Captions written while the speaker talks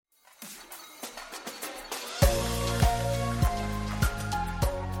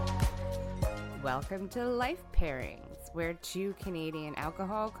welcome to Life Pairings, where two Canadian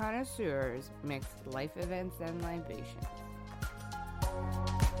alcohol connoisseurs mix life events and libations.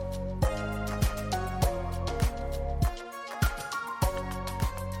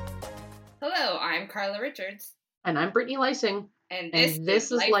 Hello, I'm Carla Richards. And I'm Brittany Lysing. And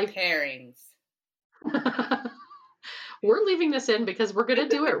this is Life Pairings. We're leaving this in because we're going to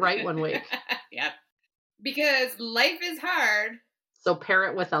do it right one week. Yep. Because life is hard. So pair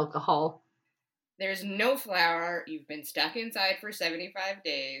it with alcohol. There's no flour. You've been stuck inside for 75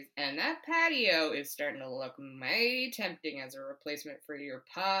 days. And that patio is starting to look mighty tempting as a replacement for your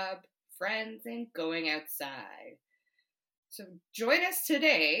pub, friends, and going outside. So join us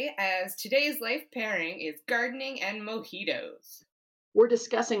today as today's life pairing is gardening and mojitos. We're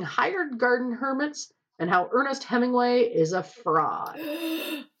discussing hired garden hermits and how Ernest Hemingway is a fraud.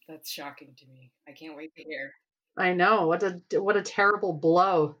 That's shocking to me. I can't wait to hear. I know. What a terrible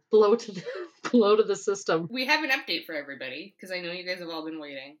blow to the system. We have an update for everybody because I know you guys have all been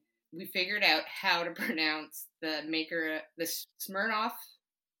waiting. We figured out how to pronounce the maker, the Smirnoff,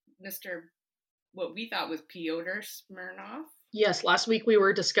 what we thought was Pyotr Smirnoff. Yes, last week we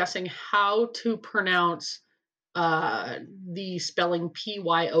were discussing how to pronounce the spelling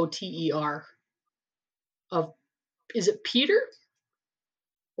P-Y-O-T-E-R of, is it Peter?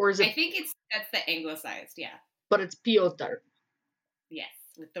 Or is it? I think that's the anglicized, yeah. But it's Pyotr. Yes,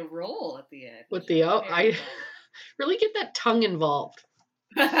 with the roll at the end. With the O, I really get that tongue involved.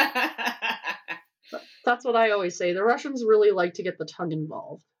 That's what I always say. The Russians really like to get the tongue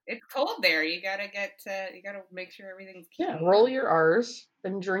involved. It's cold there. You gotta make sure everything's cute. Yeah, roll your R's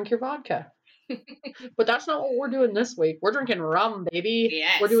and drink your vodka. But that's not what we're doing this week. We're drinking rum, baby.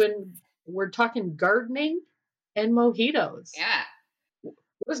 Yes. We're talking gardening and mojitos. Yeah. What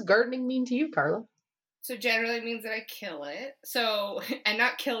does gardening mean to you, Carla? So generally it means that I kill it. So, and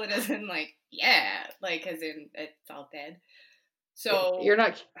not kill it as in like, yeah, like as in it's all dead. So you're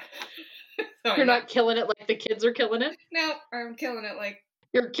not killing it like the kids are killing it? No, I'm killing it like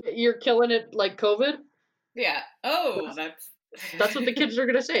You're killing it like COVID? Yeah. Oh, that's what the kids are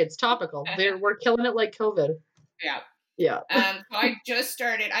gonna say. It's topical. We're killing it like COVID. Yeah. Yeah. So I've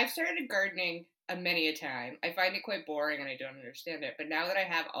started gardening many a time. I find it quite boring and I don't understand it. But now that I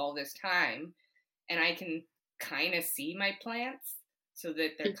have all this time and I can kind of see my plants so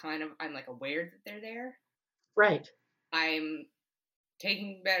that I'm like aware that they're there. Right. I'm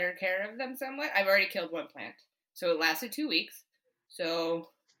taking better care of them somewhat. I've already killed one plant. So it lasted 2 weeks. So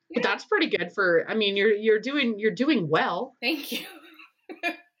yeah. But that's pretty good you're doing well. Thank you.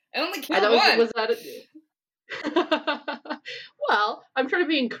 I only killed one. Was that well, I'm trying to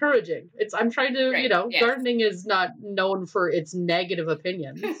be encouraging. I'm trying to, right. Yes. Gardening is not known for its negative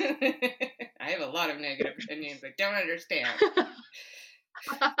opinions. I have a lot of negative opinions I don't understand.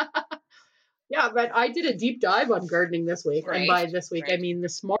 Yeah, but I did a deep dive on gardening this week. Right. And by this week, right. I mean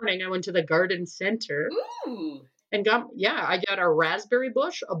this morning I went to the garden center. Ooh. And I got a raspberry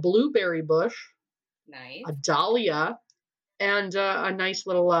bush, a blueberry bush. Nice. A dahlia. And a nice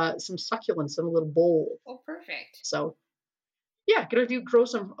little, some succulents in a little bowl. Oh, perfect. So, yeah, gonna grow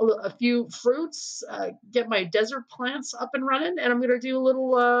a few fruits, get my desert plants up and running, and I'm gonna do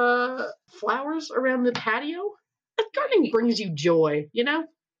little flowers around the patio. Gardening brings you joy, It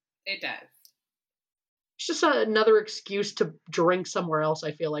does. It's just another excuse to drink somewhere else.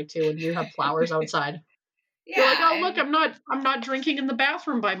 I feel like too, when you have flowers outside. Yeah, you're like, oh look, I'm not drinking in the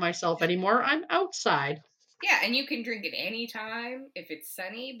bathroom by myself anymore. I'm outside. Yeah, and you can drink at any time if it's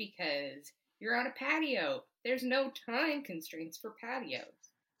sunny because you're on a patio. There's no time constraints for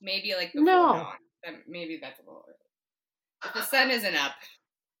patios. Maybe like before dawn. Maybe that's a little early. If the sun isn't up,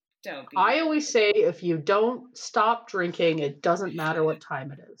 don't be. I always say if you don't stop drinking, it doesn't matter what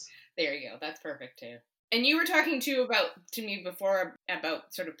time it is. There you go. That's perfect too. And you were talking to me before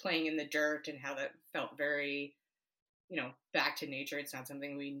about sort of playing in the dirt and how that felt very, back to nature. It's not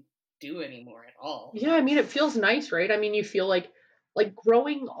something we do anymore at all. Yeah, I mean it feels nice, right? I mean you feel like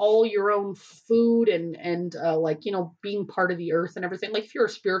growing all your own food and being part of the earth and everything. Like if you're a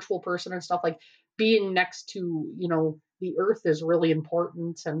spiritual person and stuff, like being next to the earth is really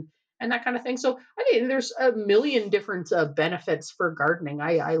important and that kind of thing. So I mean there's a million different benefits for gardening.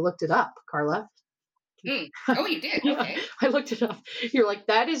 I looked it up, Carla. Oh, you did? Okay. I looked it up. You're like,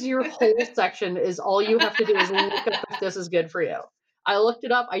 that is your whole section is all you have to do is look up if this is good for you. I looked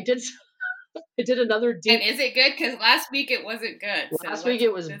it up. I did another deep. And is it good? Because last week it wasn't good. Last week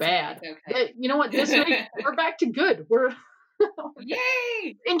it was bad. Okay. But you know what? This week we're back to good.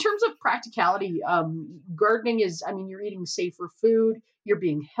 Yay! In terms of practicality, gardening is, you're eating safer food. You're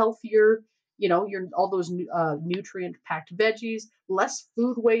being healthier. You're all those nutrient packed veggies, less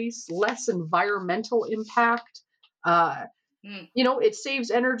food waste, less environmental impact. Uh, Mm. It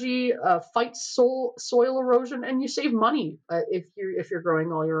saves energy, fights soil erosion, and you save money if you're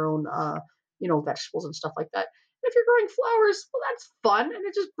growing all your own vegetables and stuff like that. If you're growing flowers, well, that's fun, and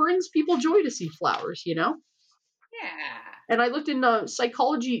it just brings people joy to see flowers. Yeah. And I looked in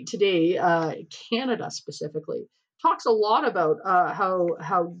Psychology Today, Canada specifically, talks a lot about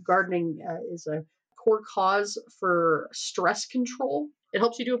how gardening is a core cause for stress control. It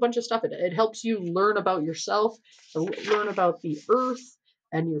helps you do a bunch of stuff. It helps you learn about yourself, learn about the earth,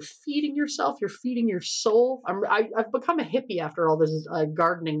 and you're feeding yourself. You're feeding your soul. I've become a hippie after all this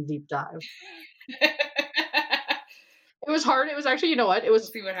gardening deep dive. It was hard. It was actually, you know what? It We'll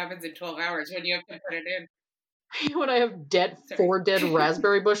was see what happens in 12 hours when you have to put it in. when I have Sorry. 4 dead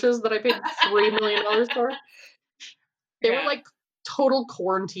raspberry bushes that I paid $3 million for. They were Yeah. like total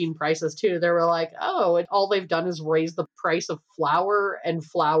quarantine prices too. They were like, oh, and all they've done is raise the price of flour and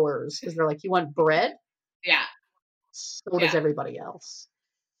flowers because they're like, you want bread? Yeah. So does everybody else.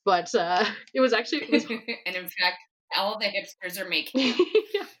 But it was And in fact, all the hipsters are making it.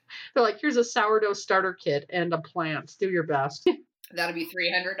 yeah. They're like, here's a sourdough starter kit and a plant. Do your best. That'll be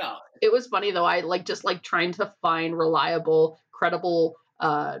 $300. It was funny though. I just trying to find reliable, credible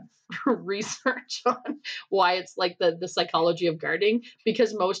research on why it's like the psychology of gardening,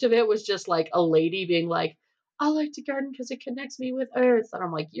 because most of it was just like a lady being like, I like to garden because it connects me with earth. And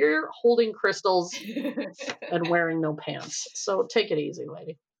I'm like, you're holding crystals and wearing no pants. So take it easy,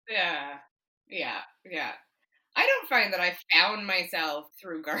 lady. Yeah. I don't find that I found myself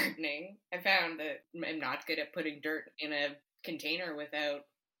through gardening. I found that I'm not good at putting dirt in a container without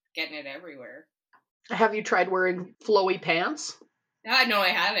getting it everywhere. Have you tried wearing flowy pants? No, I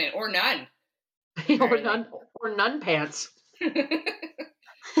haven't. Or none. or none pants.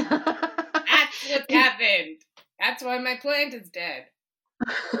 That's what's happened. That's why my plant is dead.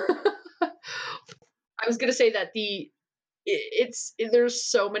 I was gonna say that there's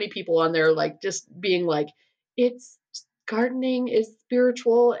so many people on there like just being like, it's gardening is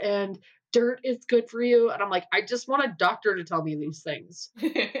spiritual and dirt is good for you, and I'm like, I just want a doctor to tell me these things.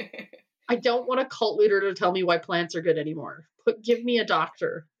 I don't want a cult leader to tell me why plants are good anymore. Give me a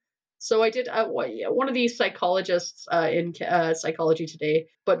doctor. So I did one of these psychologists in Psychology Today,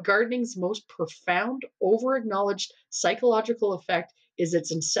 but gardening's most profound, over-acknowledged psychological effect is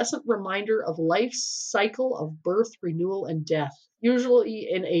its incessant reminder of life's cycle of birth, renewal, and death, usually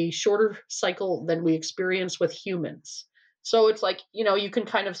in a shorter cycle than we experience with humans. So it's like, you can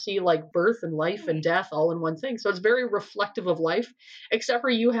kind of see like birth and life and death all in one thing. So it's very reflective of life, except for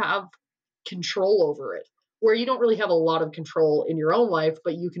you have control over it, where you don't really have a lot of control in your own life,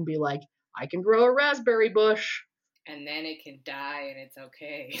 but you can be like, I can grow a raspberry bush. And then it can die and it's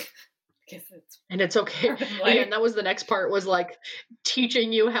okay. It's okay. Yeah, and that was the next part, was like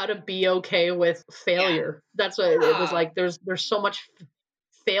teaching you how to be okay with failure. Yeah. That's what it was like. There's so much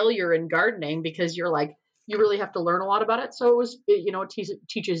failure in gardening because you're like, you really have to learn a lot about it. So it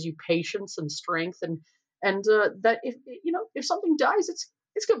teaches you patience and strength and that if something dies,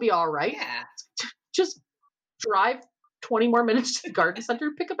 it's gonna be all right. Yeah. Just drive 20 more minutes to the garden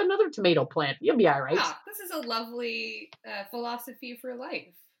center, pick up another tomato plant. You'll be all right. Wow, this is a lovely philosophy for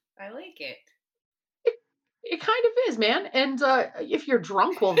life. I like it. It kind of is, man. And if you're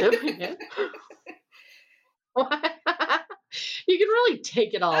drunk while doing it, you can really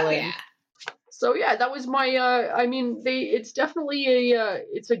take it all in. Yeah. So yeah, that was my. It's definitely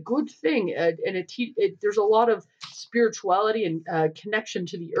it's a good thing, and there's a lot of spirituality and connection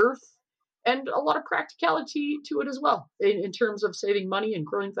to the earth, and a lot of practicality to it as well, in terms of saving money and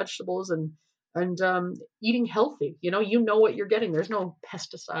growing vegetables and eating healthy. You know what you're getting. There's no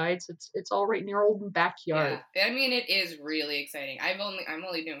pesticides. It's all right in your old backyard. Yeah, I mean, it is really exciting. I'm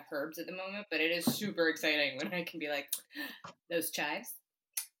only doing herbs at the moment, but it is super exciting when I can be like, those chives.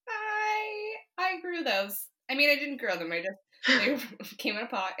 I grew those. I mean, I didn't grow them. They came in a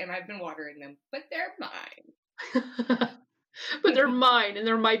pot, and I've been watering them. But they're mine. But they're mine, and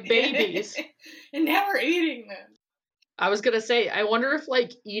they're my babies. And now we're eating them. I was gonna say, I wonder if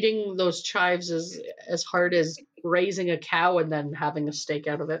like eating those chives is as hard as raising a cow and then having a steak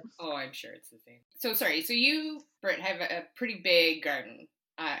out of it. Oh, I'm sure it's the same. So sorry. So you, Britt, have a pretty big garden.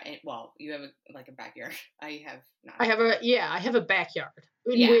 You have a backyard. I have not. I have a backyard,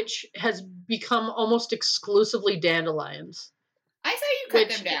 which has become almost exclusively dandelions. I saw you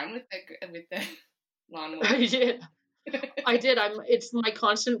cut them down with the lawnmower. I did. It's my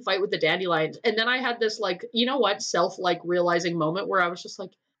constant fight with the dandelions. And then I had this realizing moment where I was just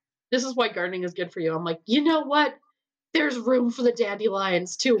like, this is why gardening is good for you. I'm like, you know what? There's room for the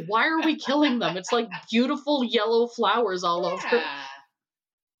dandelions too. Why are we killing them? It's like beautiful yellow flowers all over. Yeah.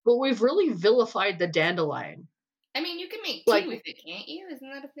 But we've really vilified the dandelion. I mean, you can make tea Like, with it, can't you? Isn't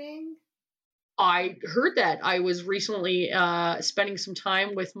that a thing? I heard that. I was recently spending some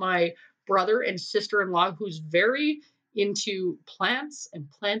time with my brother and sister-in-law who's very into plants and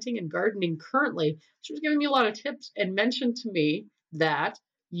planting and gardening currently. She was giving me a lot of tips and mentioned to me that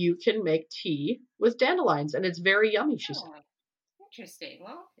you can make tea with dandelions and it's very yummy, she said. Oh, interesting.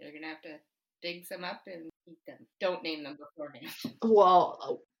 Well, you're gonna have to dig some up and eat them. Don't name them beforehand.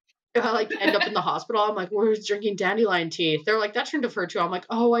 Well, I like end up in the hospital. I'm like, where's drinking dandelion tea? They're like, that shouldn't have hurt you. I'm like,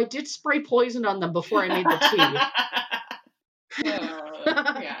 oh, I did spray poison on them before I made the tea.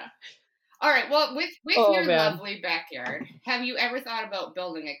 Yeah. All right. Well, with Oh, your man. lovely backyard, have you ever thought about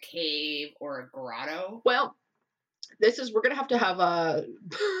building a cave or a grotto? Well, we're gonna have a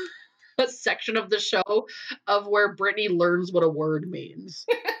a section of the show of where Brittany learns what a word means.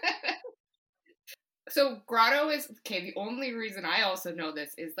 So grotto is okay. The only reason I also know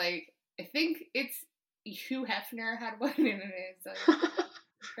this is like I think it's Hugh Hefner had one in his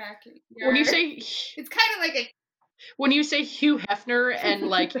backyard. When you say It's kind of like a Hugh Hefner and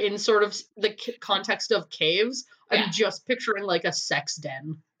like in sort of the context of caves, Yeah. I'm just picturing like a sex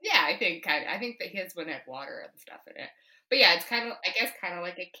den. Yeah, I think that his one had water and stuff in it. But yeah, it's kind of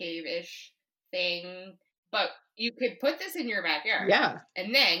like a cave-ish thing. But you could put this in your backyard. Yeah.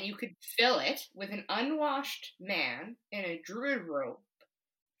 And then you could fill it with an unwashed man in a druid robe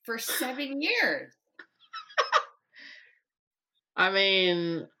for 7 years. I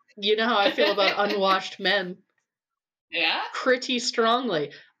mean, you know how I feel about unwashed men. Yeah? Pretty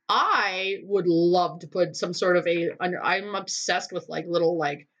strongly. I would love to put some sort of I'm obsessed with like little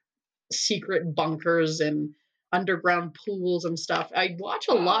like secret bunkers and underground pools and stuff. I watch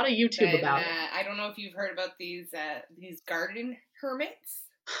a lot of YouTube about it. I don't know if you've heard about these garden hermits.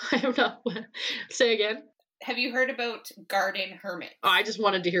 I don't know. Say again. Have you heard about garden hermits? Oh, I just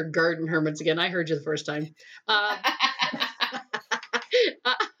wanted to hear garden hermits again. I heard you the first time.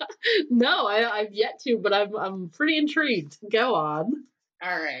 No, I've yet to, but I'm pretty intrigued. Go on.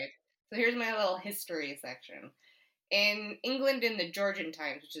 All right. So here's my little history section. In England in the Georgian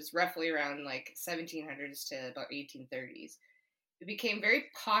times, which is roughly around like 1700s to about 1830s, it became very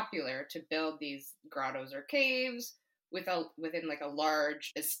popular to build these grottos or caves within like a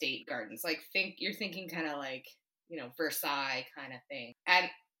large estate gardens. Like you're thinking kind of like, Versailles kind of thing. And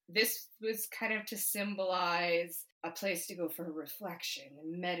this was kind of to symbolize a place to go for reflection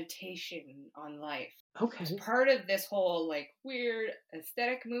and meditation on life. Okay. It's part of this whole like weird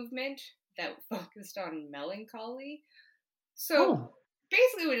aesthetic movement that focused on melancholy. So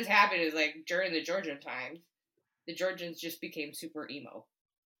basically what has happened is like during the Georgian times, the Georgians just became super emo.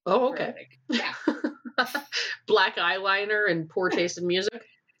 Oh, okay. Yeah. Black eyeliner and poor taste in music.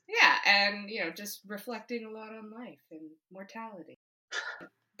 Yeah, and just reflecting a lot on life and mortality.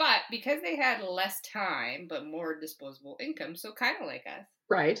 But because they had less time but more disposable income, so kind of like us.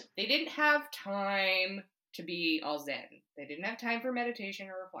 Right. They didn't have time to be all zen. They didn't have time for meditation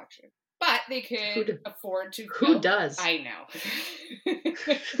or reflection. But they could afford to... Who does? I know.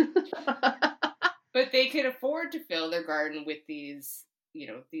 But they could afford to fill their garden with these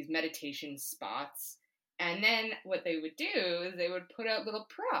meditation spots. And then what they would do is they would put out little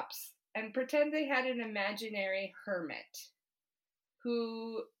props and pretend they had an imaginary hermit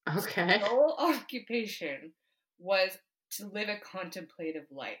whose sole occupation was to live a contemplative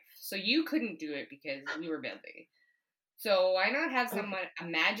life. So you couldn't do it because you were busy. So why not have some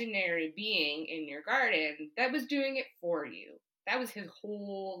imaginary being in your garden that was doing it for you? That was his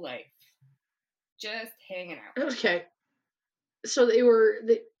whole life. Just hanging out. Okay. So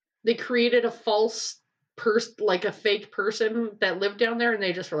they created a false person, like a fake person that lived down there, and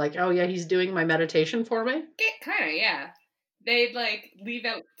they just were like, oh yeah, he's doing my meditation for me? Kind of, yeah. They'd like leave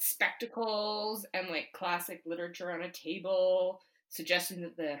out spectacles and like classic literature on a table, suggesting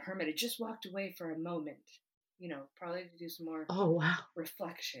that the hermit had just walked away for a moment. Probably to do some more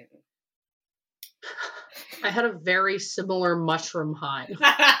reflection. I had a very similar mushroom high.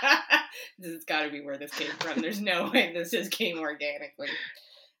 This has got to be where this came from. There's no way this just came organically.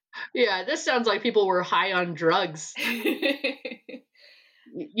 Yeah, this sounds like people were high on drugs.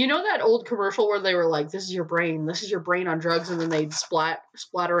 You know that old commercial where they were like, this is your brain on drugs, and then they'd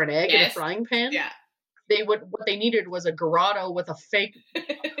splatter an egg in a frying pan? Yeah. What they needed was a grotto with a fake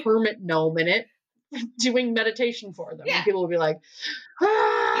hermit gnome in it doing meditation for them. Yeah. And people would be like,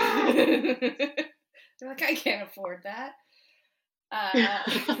 ah! They're like, I can't afford that.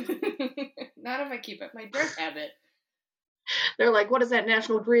 Not if I keep up my drug habit. They're like, what is that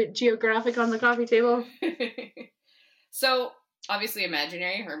National Geographic on the coffee table? So, obviously,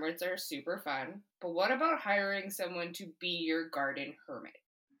 imaginary hermits are super fun, but what about hiring someone to be your garden hermit?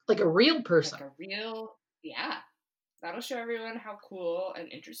 Like a real person. Like a real, yeah. That'll show everyone how cool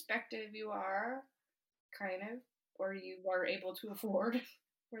and introspective you are, kind of, or you are able to afford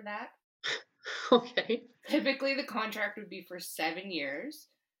for that. Okay. Typically, the contract would be for 7 years.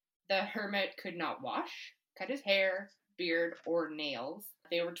 The hermit could not wash, cut his hair, beard, or nails.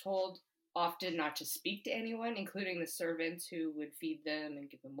 They were told often not to speak to anyone, including the servants who would feed them and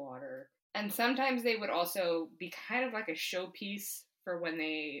give them water. And sometimes they would also be kind of like a showpiece for when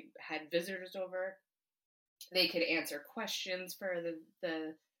they had visitors over. They could answer questions for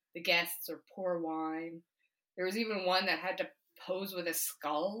the guests or pour wine. There was even one that had to pose with a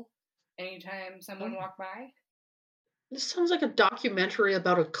skull anytime someone walked by. This sounds like a documentary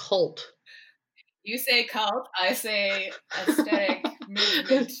about a cult. You say cult, I say aesthetic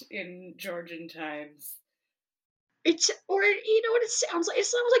movement in Georgian times. Or you know what it sounds like? It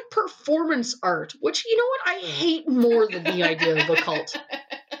sounds like performance art, which you know what I hate more than the idea of a cult.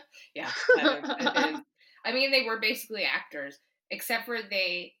 Yeah, it is. I mean, they were basically actors, except for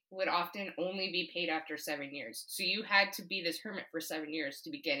they would often only be paid after 7 years. So you had to be this hermit for 7 years to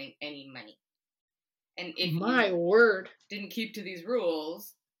be getting any money. And if My word. didn't keep to these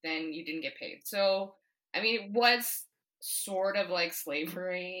rules, then you didn't get paid. So, I mean, it was sort of like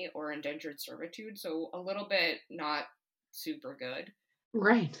slavery or indentured servitude, so a little bit not super good.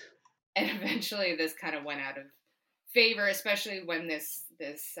 Right. And eventually this kind of went out of favor, especially when this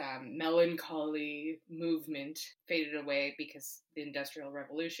melancholy movement faded away because the Industrial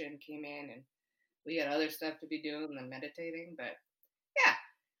Revolution came in and we had other stuff to be doing than meditating. But yeah.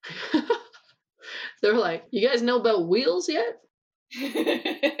 They're like, you guys know about wheels yet?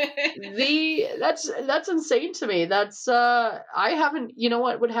 That's insane to me. That's I haven't, you know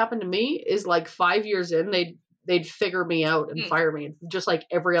what would happen to me is like 5 years in they'd figure me out and fire me, just like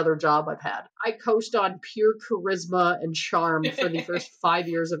every other job I've had. I coast on pure charisma and charm for the first 5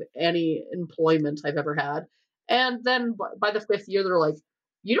 years of any employment I've ever had. And then by the 5th year they're like,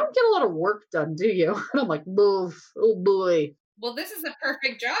 "You don't get a lot of work done, do you?" And I'm like, "Move. Oh boy." Well, this is a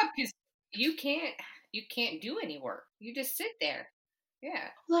perfect job because you can't do any work. You just sit there.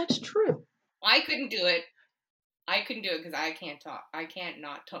 Yeah. Well, that's true. I couldn't do it. I couldn't do it because I can't talk. I can't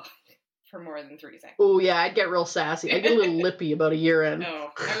not talk for more than 3 seconds. Oh yeah, I'd get real sassy. I'd get a little lippy about a year in.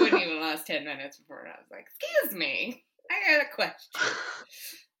 Oh, I wouldn't even last 10 minutes before I was like, "Excuse me, I got a question."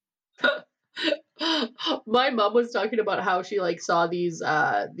 My mom was talking about how she like saw these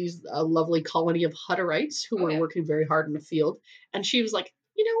lovely colony of Hutterites who were working very hard in the field, and she was like,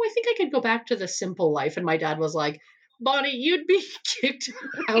 you know, I think I could go back to the simple life. And my dad was like, Bonnie, you'd be kicked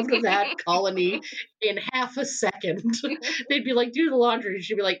out of that colony in half a second. They'd be like, do the laundry.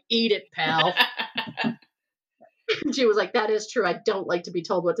 She'd be like, eat it, pal. She was like, that is true. I don't like to be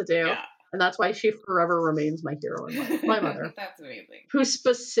told what to do. Yeah. And that's why she forever remains my hero in life. My mother. That's amazing. Who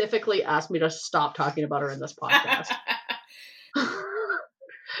specifically asked me to stop talking about her in this podcast.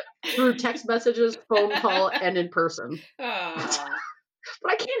 Through text messages, phone call, and in person. Oh.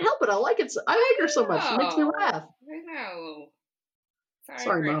 But I can't help it. I like it. I like her so much. She makes me laugh. I know.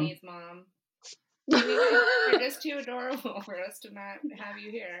 Sorry, Brittany's mom. You're just too adorable for us to not have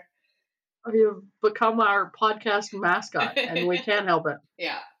you here. You've become our podcast mascot, and we can't help it.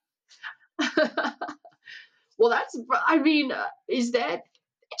 Yeah. Well, I mean, it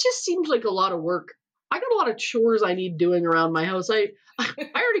just seems like a lot of work. I got a lot of chores I need doing around my house. I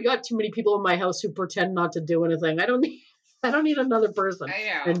already got too many people in my house who pretend not to do anything. I don't need another person. I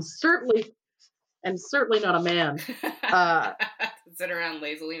know. And certainly not a man. Sit around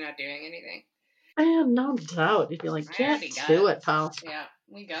lazily not doing anything. Man, no doubt. You'd be like, get to it, pal. Yeah,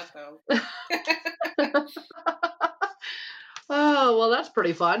 we got those. Oh, well, that's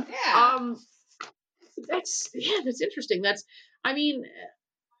pretty fun. Yeah. That's interesting. I mean,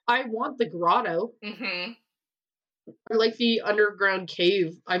 I want the grotto. Mm-hmm. I like the underground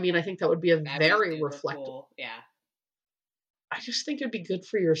cave. I mean, I think that would be very reflective. Cool. Yeah. I just think it'd be good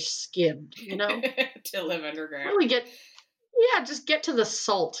for your skin, you know? To live underground. Really just get to the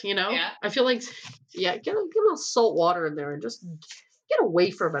salt, you know? Yeah. I feel like, get a little salt water in there and just get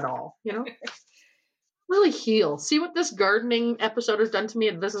away from it all, you know? Really heal. See what this gardening episode has done to me,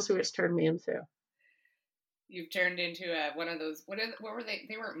 and this is who it's turned me into. You've turned into one of those. What were they?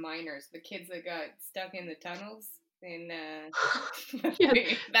 They weren't miners. The kids that got stuck in the tunnels.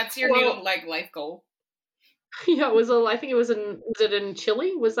 That's your new life goal. Yeah, I think it was in. Was it in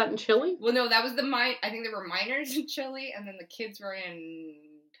Chile? Was that in Chile? Well, no, that was I think there were miners in Chile, and then the kids were in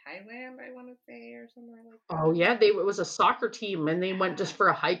Thailand, I want to say, or somewhere like that. Oh yeah, it was a soccer team, and they went just for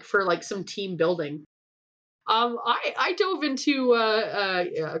a hike for like some team building. I dove into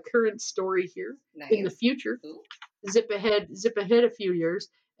a current story here in the Nice. future. Ooh. Zip ahead a few years.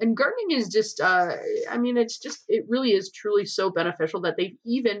 And gardening is just, I mean, it really is truly so beneficial that they've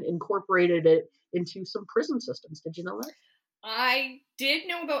even incorporated it into some prison systems. Did you know that? I did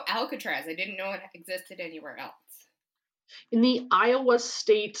know about Alcatraz. I didn't know it existed anywhere else. In the Iowa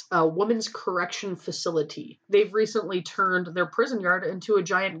State Women's Correction Facility, they've recently turned their prison yard into a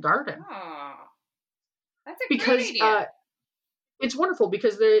giant garden Oh, that's a great because idea. it's wonderful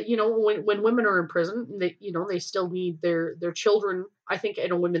because when women are in prison, they still need their children. I think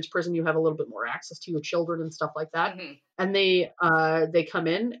in a women's prison you have a little bit more access to your children and stuff like that. Mm-hmm. And they come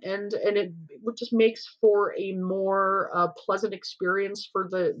in and it just makes for a more pleasant experience for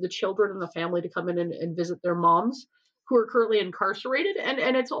the children and the family to come in and visit their moms who are currently incarcerated.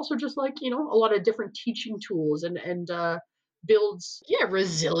 And it's also just like a lot of different teaching tools and builds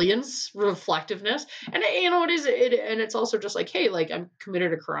resilience, reflectiveness. And it is it and it's also just like, hey, like I'm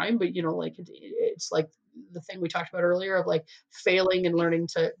committed a crime, but like it's like the thing we talked about earlier of like failing and learning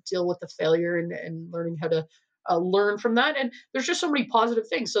to deal with the failure and learning how to learn from that. And there's just so many positive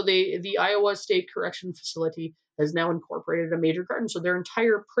things. So the Iowa State Correction Facility has now incorporated a major garden, so their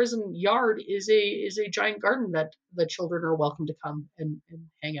entire prison yard is a giant garden that the children are welcome to come and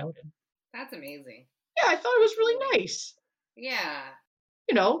hang out in. That's amazing. Yeah, I thought it was really nice. Yeah.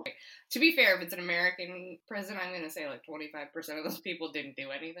 To be fair, if it's an American prison, I'm going to say like 25% of those people didn't do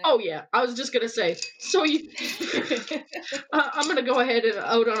anything. Oh, yeah. I was just going to say. So I'm going to go ahead and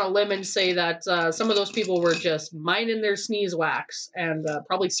out on a limb and say that some of those people were just minding their sneeze wax and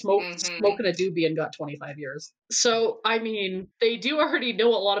probably smoking a doobie and got 25 years. So, I mean, they do already know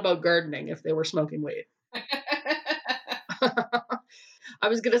a lot about gardening if they were smoking weed. I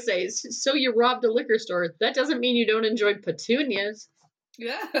was going to say, so you robbed a liquor store. That doesn't mean you don't enjoy petunias.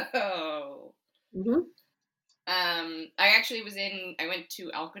 Oh. Mm-hmm. I went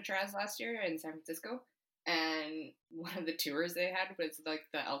to Alcatraz last year in San Francisco, and one of the tours they had was like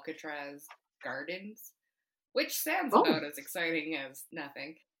the Alcatraz Gardens, which sounds about as exciting as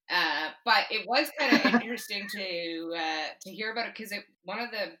nothing. But it was kind of interesting to hear about it because one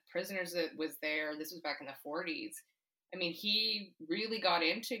of the prisoners that was there, this was back in the 40s. I mean, he really got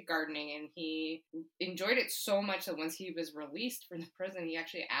into gardening and he enjoyed it so much that once he was released from the prison, he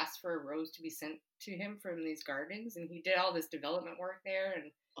actually asked for a rose to be sent to him from these gardens, and he did all this development work there.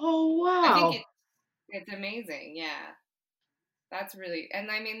 And oh wow, I think it's amazing. Yeah, that's really, and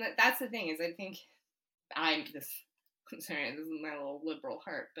I mean that's the thing is I think I'm sorry, this is my little liberal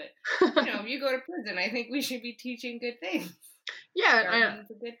heart, but you go to prison, I think we should be teaching good things. Yeah,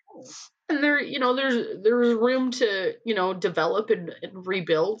 it's a good thing. And there's room to develop and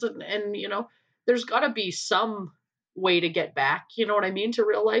rebuild and there's got to be some way to get back, you know what I mean, to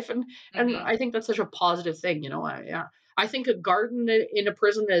real life, and I think that's such a positive thing. I think a garden in a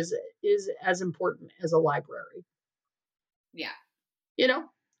prison is as important as a library. Yeah.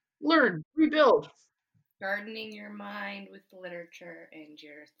 Learn, rebuild. Gardening your mind with literature and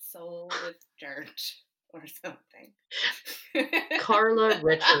your soul with dirt or something. Carla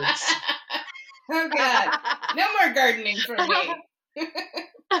Richards. Oh God, no more gardening for me.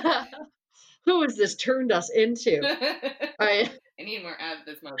 Who has this turned us into? I need more of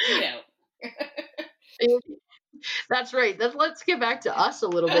this mojito. That's right. Let's get back to us a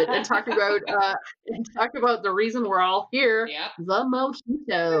little bit and talk about the reason we're all here. Yep. The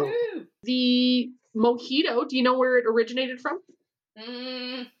mojito. Woo-hoo. The mojito. Do you know where it originated from?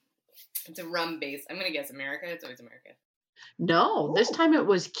 It's a rum base. I'm gonna guess America. It's always America. No, this time it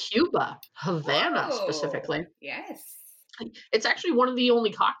was Cuba, Havana specifically. Yes. It's actually one of the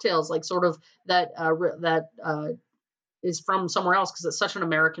only cocktails, like sort of that is from somewhere else because it's such an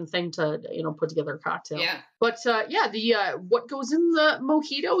American thing to put together a cocktail. Yeah. But what goes in the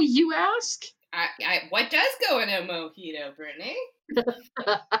mojito, you ask? What does go in a mojito, Brittany?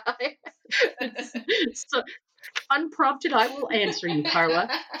 So, unprompted, I will answer you, Carla.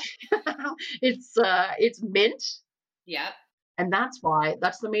 It's mint. Yep. And that's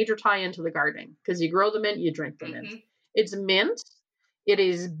the major tie into the gardening, because you grow the mint, you drink the mint. It's mint. It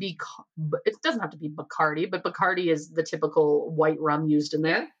is it doesn't have to be Bacardi, but Bacardi is the typical white rum used in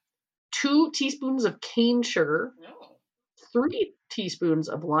there. 2 teaspoons of cane sugar, 3 teaspoons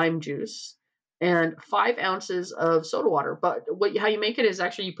of lime juice, and 5 ounces of soda water. But how you make it is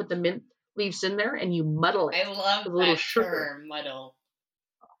actually you put the mint leaves in there and you muddle it. I love with a little that sugar. term, muddle.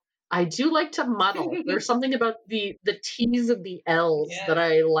 I do like to muddle. There's something about the T's and the L's that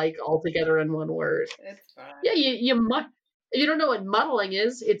I like all together in one word. It's fun. Yeah, you don't know what muddling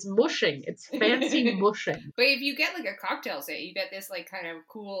is. It's mushing. It's fancy mushing. But if you get like a cocktail set, you get this like kind of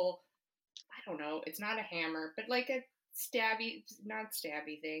cool, don't know, it's not a hammer, but like a stabby, not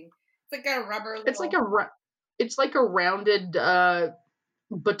stabby thing. It's like a rubber It's like little. it's like a rounded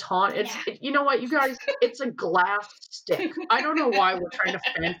baton. Yeah. You know what, you guys? It's a glass stick. I don't know why we're trying to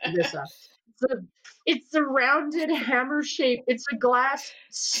fancy this up. It's a rounded hammer shape. It's a glass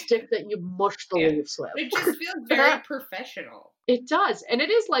stick that you mush the Yeah. leaves with. It just feels very professional. It does, and it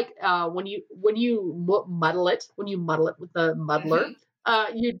is like when you muddle it with the muddler,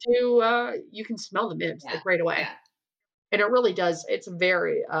 Mhm. you can smell the mint Yeah. like right away. Yeah. And it really does. It's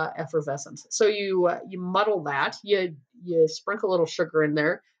very effervescent. So you muddle that. You sprinkle a little sugar in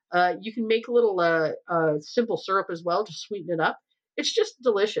there. You can make a little simple syrup as well to sweeten it up. It's just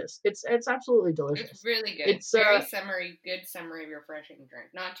delicious. It's absolutely It's delicious. really good. It's Very summery, good summery, refreshing drink.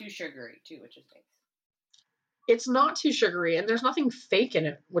 Not too sugary too, which is nice. it's not too sugary, and there's nothing fake in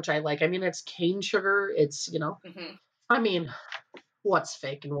it, which I like. I mean, it's cane sugar. Mm-hmm. I mean, what's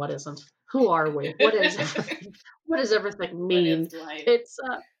fake and what isn't? Who are we? What is everything? What does everything What mean? is life? It's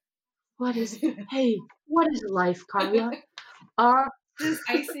what is hey, what is life, Carla? Uh Does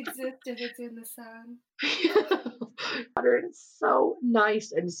ice exist if it's in the sun? water is so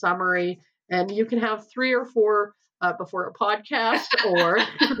nice and summery, and you can have 3 or 4 before a podcast, or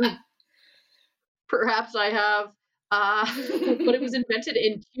perhaps I have. But it was invented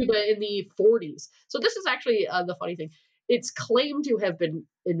in Cuba in the 40s. So this is actually the funny thing. It's claimed to have been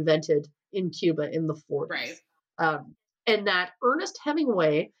invented in Cuba in the 40s. Right. And that Ernest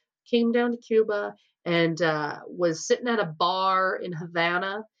Hemingway came down to Cuba and was sitting at a bar in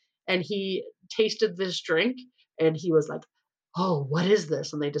Havana, and he tasted this drink, and he was like, "Oh, what is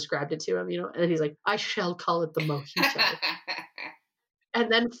this?" And they described it to him, and he's like, "I shall call it the mojito." And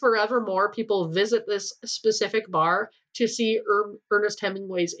then forevermore, people visit this specific bar to see Ernest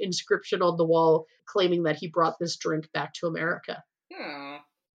Hemingway's inscription on the wall claiming that he brought this drink back to America. Oh,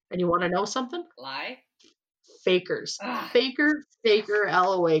 And you want to know something? lie? Fakers. Ah. Faker,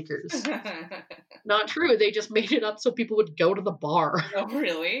 Alawakers. Not true. They just made it up so people would go to the bar. Oh,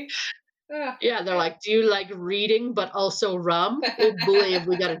 really? Oh, Yeah, they're like, "Do you like reading but also rum? Oh boy, have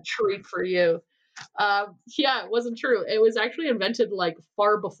we got a treat for you." Yeah, it wasn't true. It was actually invented like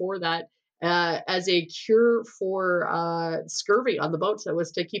far before that as a cure for scurvy on the boats. That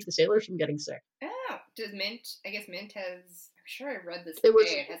was to keep the sailors from getting sick. oh, does mint? I guess mint has. I'm sure I read this It was.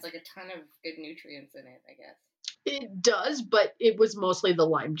 today. It has like a ton of good nutrients in it. I guess. It does, but it was mostly the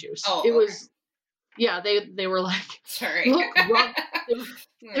lime juice. Oh, It okay. was. Yeah, they were like, Sorry. "Look, rum."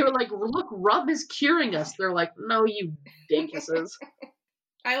 They were like, "Look, rum is curing us." They're like, "No, you dinkuses."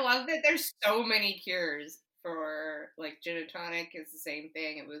 I love that there's so many cures for like gin and tonic is the same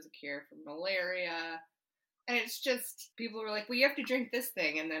thing. It was a cure for malaria. And it's just people were like, well, you have to drink this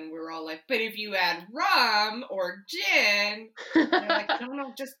thing, and then we were all like, but if you add rum or gin, and they're like,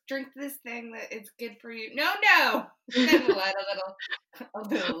 no, just drink this thing that it's good for you. No, then we'll add a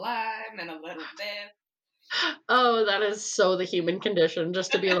little lime and a little this. Oh, that is so the human condition,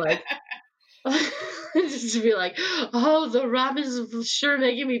 just to be like, just to be like, "Oh, the rum is sure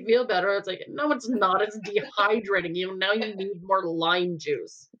making me feel better." It's like, no, it's not. It's dehydrating you. Now you need more lime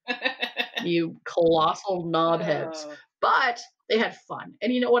juice. You colossal knobheads. Oh. But they had fun.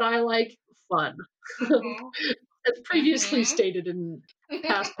 And you know what I like? Fun. Mm-hmm. As previously Mm-hmm. stated in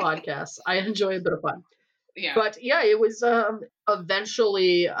past podcasts, I enjoy a bit of fun. Yeah. But yeah, it was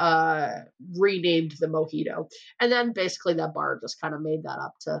eventually renamed the Mojito. And then basically that bar just kind of made that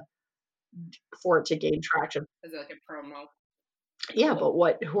up for it to gain traction. As like a promo. Yeah, Cool.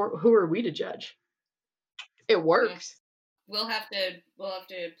 but who are we to judge? It works. We'll have to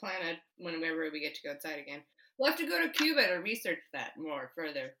plan it whenever we get to go outside again. We'll have to go to Cuba to research that more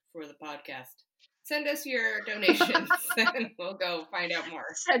further for the podcast. Send us your donations and we'll go find out more.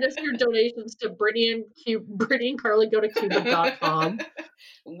 Send us your donations to Brittany and Carly go to Cuba.com.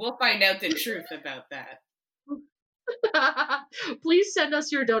 We'll find out the truth about that. Please send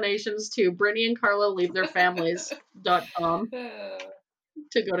us your donations to Brittany and Carla leave their families.com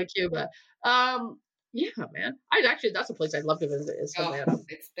to go to Cuba. Yeah, man. That's a place I'd love to visit is Havana.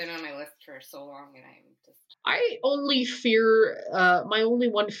 It's been on my list for so long, and I'm just. I only fear, my only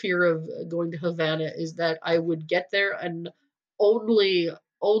one fear of going to Havana is that I would get there and only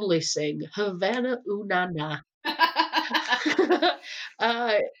sing Havana Una Na.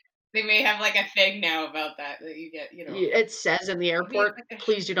 They may have like a thing now about that you get, It says in the airport,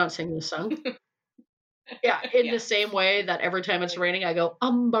 please do not sing this song. Yeah, in the same way that every time it's raining, I go,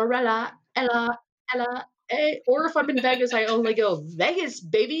 umbrella, Ella, eh. Or if I'm in Vegas, I only go, Vegas,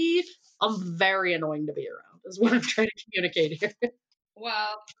 baby. I'm very annoying to be around, is what I'm trying to communicate here.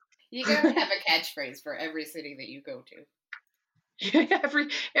 Well, you gotta have a catchphrase for every city that you go to.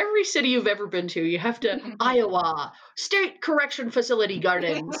 Every city you've ever been to, you have to Iowa State Correction Facility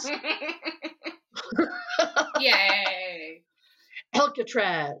Gardens, Yay!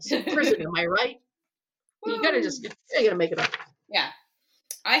 Alcatraz prison. Am I right? You gotta make it up. Yeah,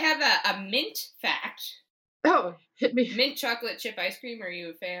 I have a mint fact. Oh, hit me. Mint chocolate chip ice cream. Are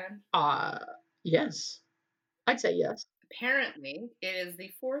you a fan? Yes. I'd say yes. Apparently, it is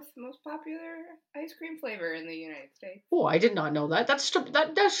the 4th most popular ice cream flavor in the United States. Oh, I did not know that.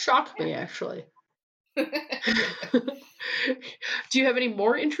 That does shock me, actually. Do you have any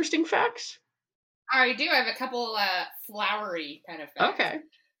more interesting facts? I do. I have a couple flowery kind of facts. Okay.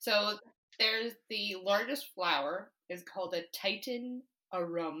 So there's the largest flower is called a Titan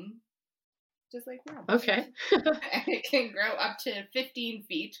arum, just like rum. Okay. And it can grow up to 15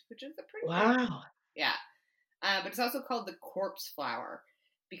 feet, which is a pretty big. Yeah. But it's also called the corpse flower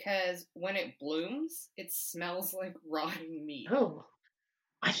because when it blooms, it smells like rotting meat. Oh,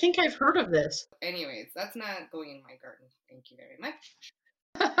 I think I've heard of this. Anyways, that's not going in my garden. Thank you very much.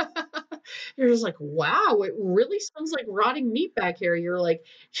 You're just like, wow, it really smells like rotting meat back here. You're like,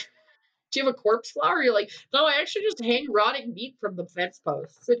 do you have a corpse flower? You're like, no, I actually just hang rotting meat from the fence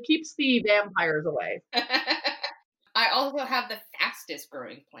posts. It keeps the vampires away. I also have the fastest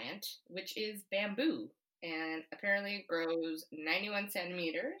growing plant, which is bamboo. And apparently it grows 91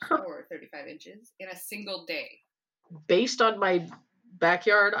 centimeters or 35 inches in a single day. Based on my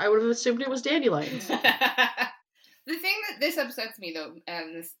backyard, I would have assumed it was dandelions. The thing that this upsets me, though,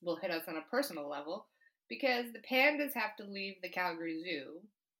 and this will hit us on a personal level, because the pandas have to leave the Calgary Zoo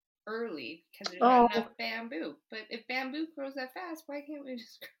early because there's not enough bamboo. But if bamboo grows that fast, why can't we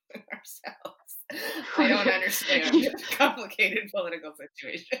just grow it ourselves? I don't understand this complicated political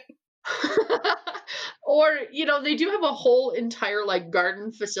situation. Or, they do have a whole entire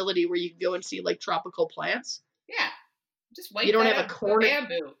garden facility where you can go and see tropical plants. Yeah. Just wait. You don't have a corner.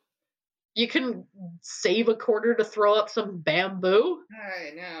 Bamboo. You can save a quarter to throw up some bamboo.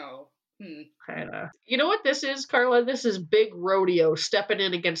 I know. I know. You know what this is, Carla? This is big rodeo stepping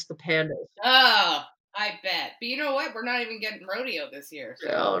in against the pandas. Oh, I bet. But you know what? We're not even getting rodeo this year. So.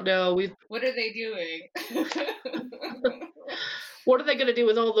 Oh, no. What are they doing? What are they going to do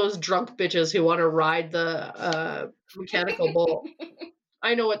with all those drunk bitches who want to ride the mechanical bull?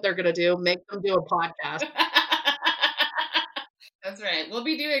 I know what they're going to do. Make them do a podcast. That's right. We'll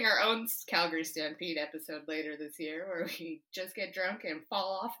be doing our own Calgary Stampede episode later this year where we just get drunk and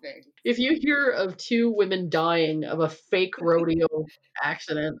fall off things. If you hear of 2 women dying of a fake rodeo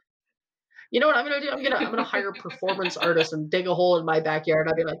accident, you know what I'm gonna do? I'm gonna hire a performance artist and dig a hole in my backyard.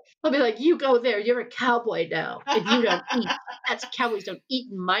 I'll be like, you go there. You're a cowboy now. If you don't eat, that's cowboys don't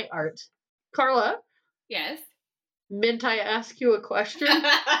eat in my art. Carla. Yes. Mint, I ask you a question?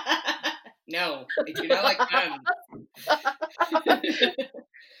 No, I do not like guns.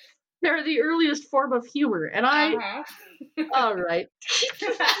 They're the earliest form of humor, and all right.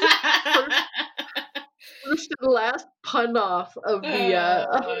 First and last pun off of the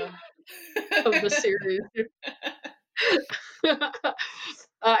of the series.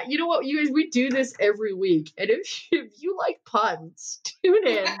 You know what, you guys? We do this every week, and if you like puns, tune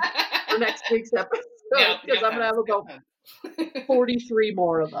in for next week's episode because I'm gonna have about 43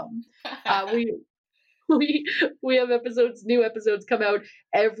 more of them. We have new episodes come out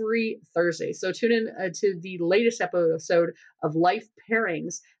every Thursday. So tune in to the latest episode of Life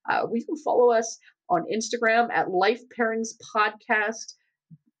Pairings. You can follow us on Instagram at Life Pairings Podcast.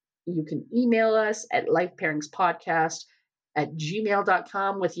 You can email us at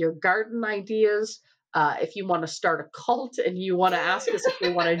lifepairingspodcast@gmail.com with your garden ideas. If you want to start a cult and you want to ask us if we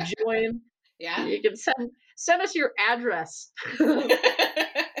want to join, you can send us your address.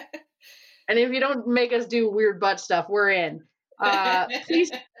 And if you don't make us do weird butt stuff, we're in.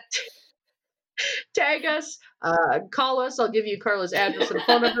 Please tag us, call us. I'll give you Carla's address and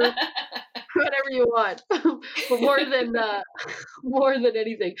phone number. Whatever you want. But more than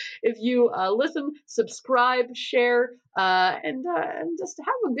anything, if you listen, subscribe, share, and just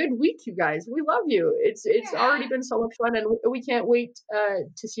have a good week, you guys. We love you. It's already been so much fun, and we can't wait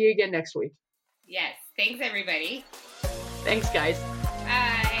to see you again next week. Yes. Thanks, everybody. Thanks, guys.